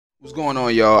What's going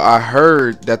on, y'all? I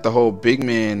heard that the whole big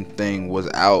man thing was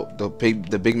out, the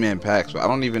big man packs, but I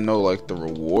don't even know like the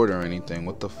reward or anything.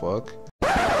 What the fuck?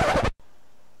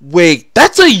 Wait,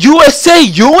 that's a USA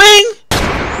Ewing?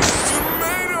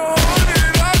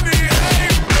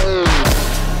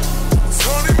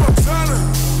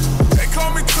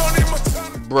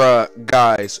 Bruh,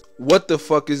 guys, what the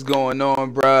fuck is going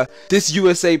on, bruh? This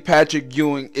USA Patrick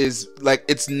Ewing is like,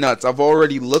 it's nuts. I've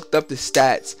already looked up the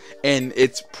stats and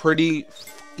it's pretty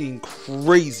fucking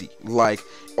crazy. Like,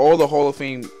 all the Hall of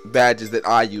Fame badges that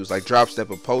I use, like drop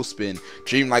stepper, post spin,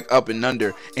 dream like up and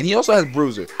under, and he also has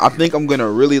bruiser. I think I'm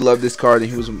gonna really love this card, and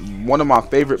he was one of my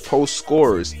favorite post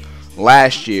scorers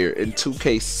last year in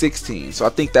 2K16, so I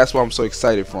think that's why I'm so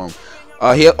excited for him.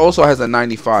 He also has a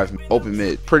 95 open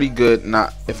mid, pretty good.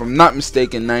 Not, if I'm not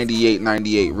mistaken, 98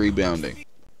 rebounding.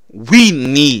 We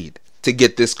need to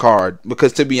get this card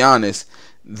because, to be honest,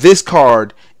 this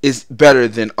card is better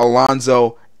than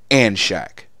Alonzo and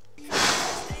Shaq.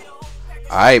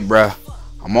 Alright, bruh.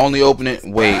 I'm only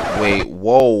opening. Wait.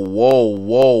 Whoa.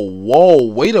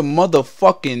 Wait a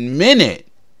motherfucking minute.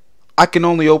 I can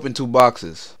only open 2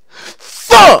 boxes.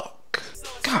 Fuck!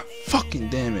 God fucking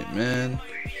damn it, man.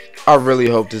 I really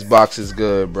hope this box is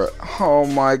good, bro. Oh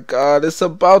my god, it's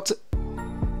about to...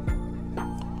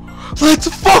 Let's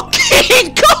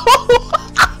fucking go!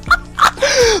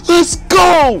 Let's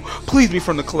go! Please be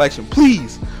from the collection.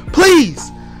 Please.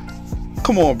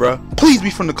 Come on, bro. Please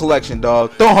be from the collection,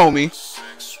 dog. Don't hold me.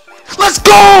 Let's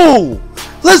go!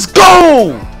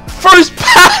 First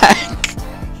pack!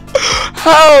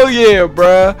 Hell yeah,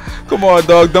 bro. Come on,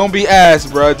 dog. Don't be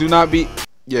ass, bro. Do not be...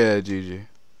 Yeah, GG.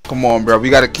 Come on, bro. We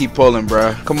gotta keep pulling,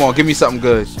 bro. Come on, give me something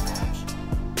good.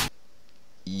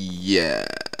 Yeah.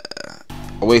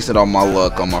 I wasted all my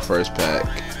luck on my first pack.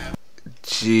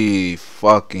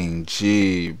 Fucking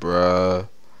G, bro.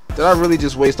 Did I really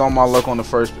just waste all my luck on the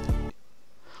first?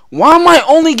 Why am I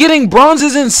only getting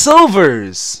bronzes and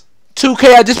silvers?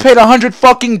 2K, I just paid $100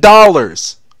 fucking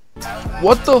dollars.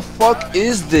 What the fuck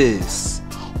is this?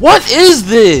 What is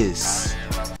this?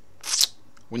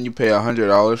 When you pay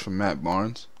 $100 for Matt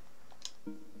Barnes?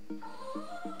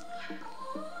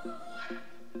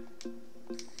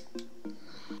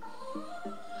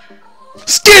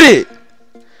 Skid it!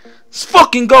 Let's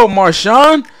fucking go,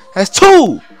 Marshawn. That's 2.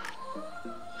 Oh!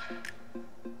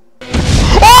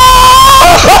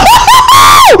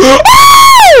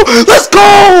 Let's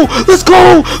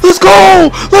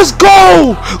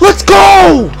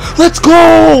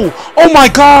go! Oh my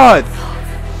god!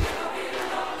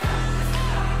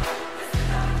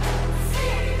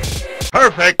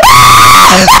 Perfect.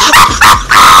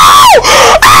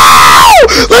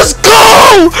 Let's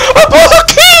go! I pulled a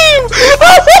Keem!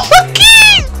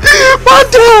 My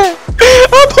dad!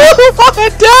 I pulled my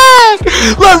dad!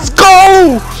 Let's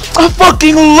go! I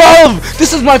fucking love!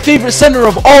 This is my favorite center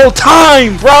of all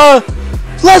time, bruh!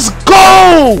 Let's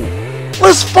go!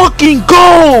 Let's fucking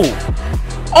go!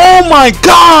 Oh my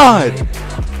god!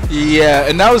 Yeah,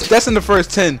 and that's in the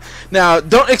first 10. Now,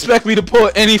 don't expect me to pull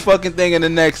any fucking thing in the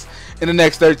next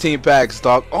 13 packs,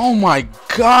 dog. Oh my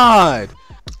god!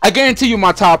 I guarantee you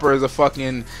my topper is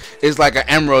like an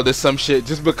emerald or some shit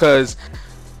just because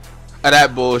of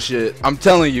that bullshit. I'm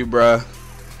telling you, bruh.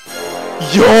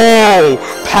 Yo!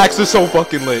 Packs are so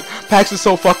fucking lit. Packs are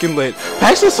so fucking lit,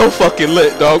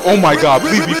 dog. Oh my god,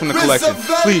 please be from the collection.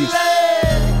 Please.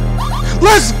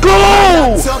 Let's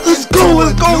go! Let's go!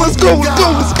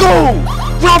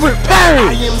 Robert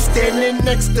Parrish!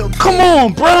 Come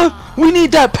on, bruh! We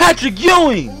need that Patrick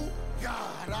Ewing!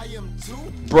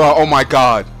 Bruh, oh my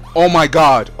god. Come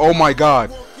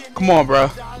on, bruh.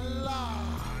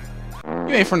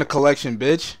 You ain't from the collection,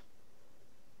 bitch.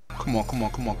 Come on.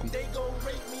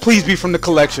 Please be from the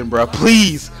collection, bruh.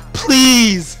 Please.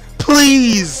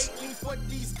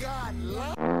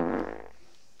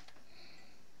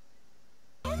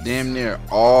 Damn near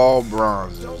all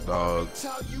bronzes, dog.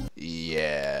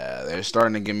 Yeah, they're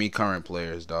starting to give me current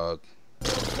players, dog.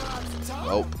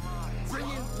 Nope.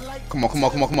 Come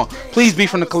on. Please be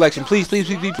from the collection. Please.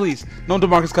 No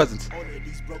DeMarcus Cousins.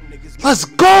 Let's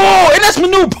go! And that's my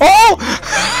new Paul!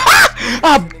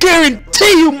 I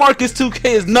guarantee you Marcus 2K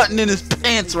is nutting in his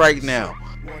pants right now.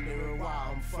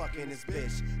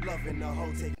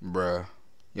 Bruh.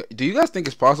 Do you guys think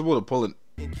it's possible to pull it?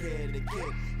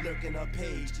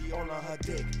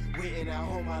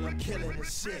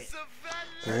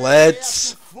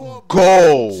 Let's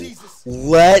go!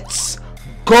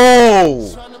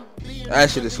 That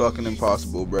shit is fucking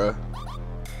impossible, bruh.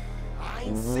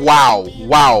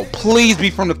 Wow. Please be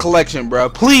from the collection,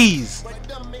 bruh. Please.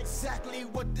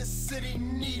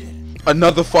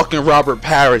 Another fucking Robert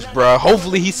Parrish, bruh.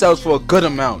 Hopefully he sells for a good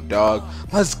amount, dog.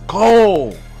 Let's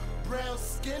go.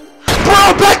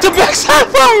 Bro, back-to-back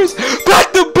sapphires!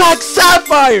 Back-to-back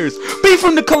sapphires! Be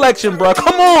from the collection, bro.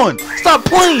 Come on! Stop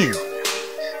playing!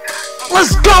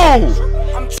 Let's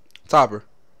go! Topper.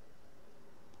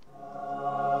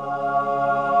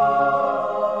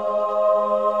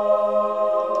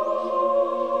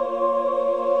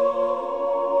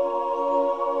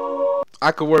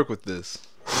 I could work with this.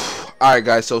 Alright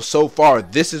guys, so far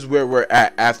this is where we're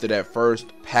at after that first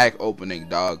pack opening,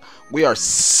 dog. We are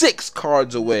 6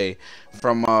 cards away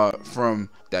from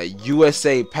that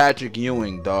USA Patrick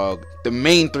Ewing, dog. The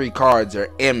main 3 cards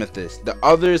are amethyst. The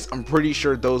others, I'm pretty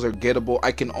sure those are gettable.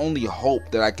 I can only hope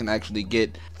that I can actually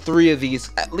get 3 of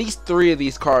these, at least 3 of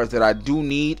these cards that I do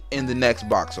need in the next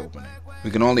box opening.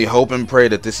 We can only hope and pray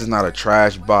that this is not a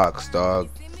trash box, dog.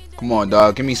 Come on,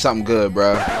 dog, give me something good,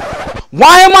 bro.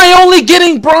 Why am I only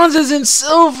getting bronzes and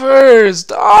silvers,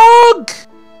 dog?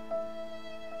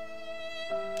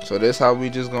 So this how we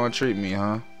just gonna treat me,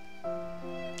 huh?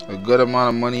 A good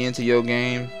amount of money into your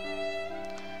game.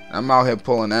 I'm out here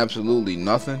pulling absolutely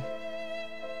nothing.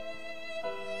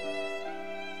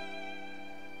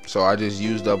 So I just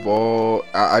used up all.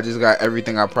 I just got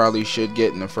everything I probably should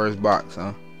get in the first box,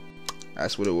 huh?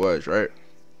 That's what it was, right?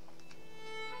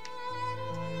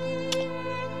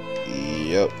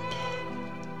 Yep.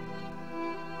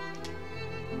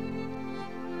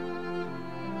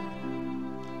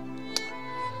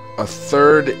 A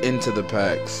third into the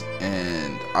packs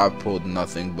and I pulled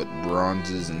nothing but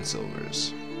bronzes and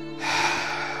silvers.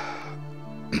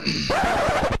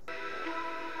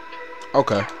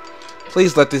 Okay,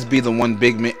 please let this be the one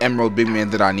big man, emerald big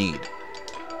man that I need.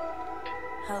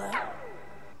 Hello.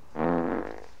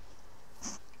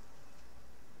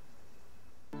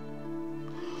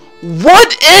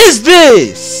 What is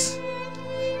this?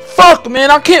 Fuck,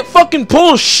 man, I can't fucking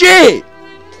pull shit.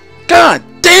 God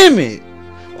damn it.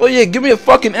 Oh yeah, give me a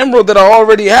fucking emerald that I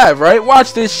already have, right?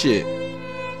 Watch this shit.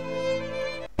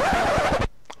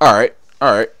 Alright.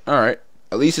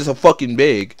 At least it's a fucking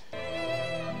big.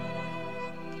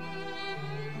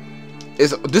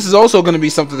 This is also gonna be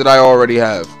something that I already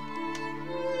have.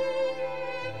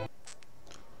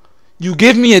 You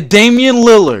give me a Damian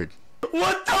Lillard.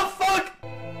 What the fuck?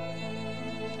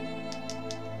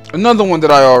 Another one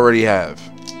that I already have.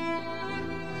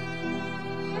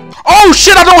 Oh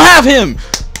shit, I don't have him!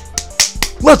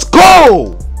 Let's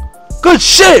go! Good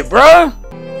shit, bruh!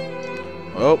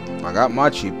 Oh, I got my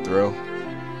cheap throw.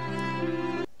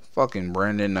 Fucking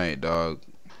Brandon Knight, dog.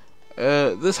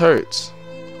 This hurts.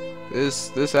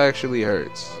 This actually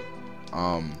hurts.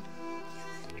 God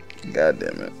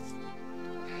damn it.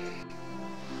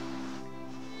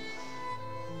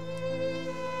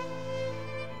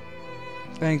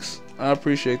 Thanks. I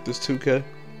appreciate this 2K.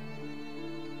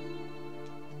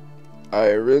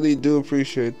 I really do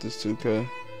appreciate this 2K.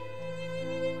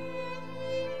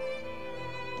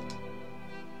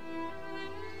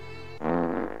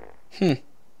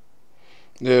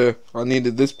 Yeah, I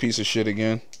needed this piece of shit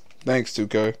again. Thanks,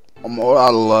 2K. I'm all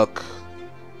out of luck.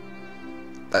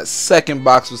 That second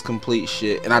box was complete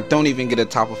shit, and I don't even get a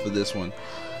topper for this one.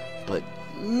 But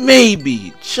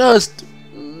maybe, just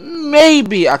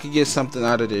maybe, I could get something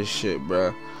out of this shit,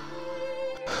 bruh.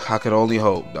 I could only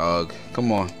hope, dog.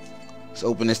 Come on. Let's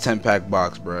open this 10-pack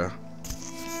box, bruh.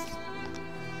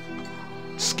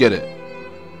 Let's get it.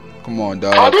 Come on,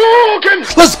 dog.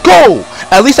 Let's go!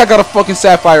 At least I got a fucking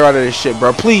sapphire out of this shit,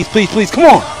 bro. Please, please, please. Come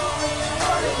on.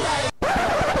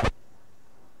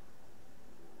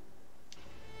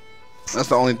 That's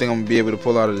the only thing I'm gonna be able to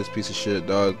pull out of this piece of shit,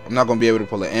 dog. I'm not gonna be able to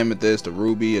pull an amethyst, a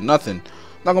ruby, or nothing.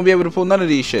 I'm not gonna be able to pull none of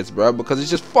these shits, bro, because it's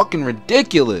just fucking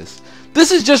ridiculous.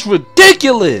 This is just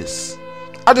ridiculous.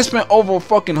 I just spent over a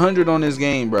fucking 100 on this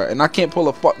game, bro, and I can't pull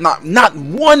a not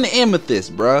one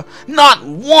amethyst, bro. Not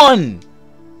one.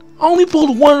 I only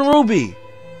pulled one ruby.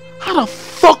 How the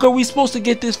fuck are we supposed to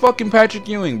get this fucking Patrick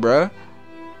Ewing, bro?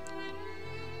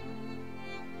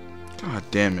 God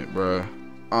damn it, bro.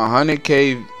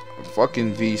 100k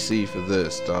fucking VC for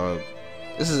this, dog.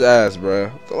 This is ass,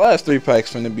 bro. The last 3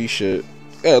 packs finna be shit.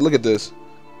 Yeah, look at this.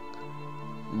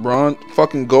 Bronze,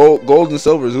 fucking gold and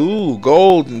silvers. Ooh,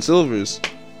 gold and silvers.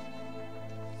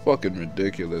 Fucking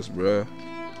ridiculous, bro.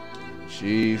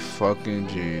 G fucking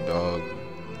G, dog.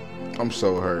 I'm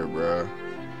so hurt, bro.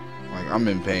 Like, I'm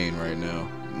in pain right now.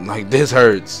 Like, this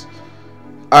hurts.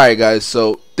 Alright, guys,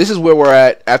 so this is where we're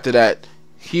at after that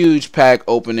huge pack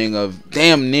opening of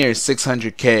damn near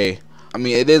 600k. I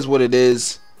mean, it is what it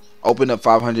is. Open up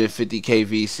 550k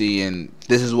VC, and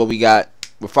this is what we got.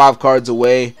 We're 5 cards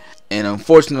away. And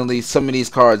unfortunately, some of these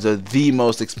cards are the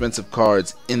most expensive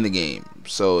cards in the game.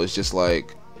 So it's just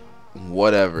like,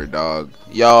 whatever, dog.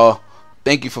 Y'all,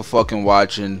 thank you for fucking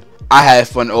watching. I had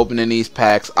fun opening these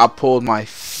packs. I pulled my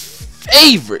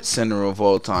favorite center of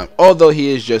all time, although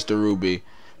he is just a ruby,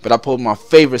 but I pulled my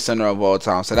favorite center of all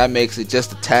time, so that makes it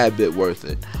just a tad bit worth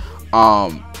it.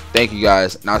 Thank you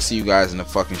guys, and I'll see you guys in the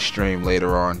fucking stream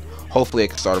later on. Hopefully I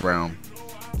can start around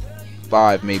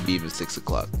 5, maybe even 6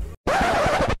 o'clock.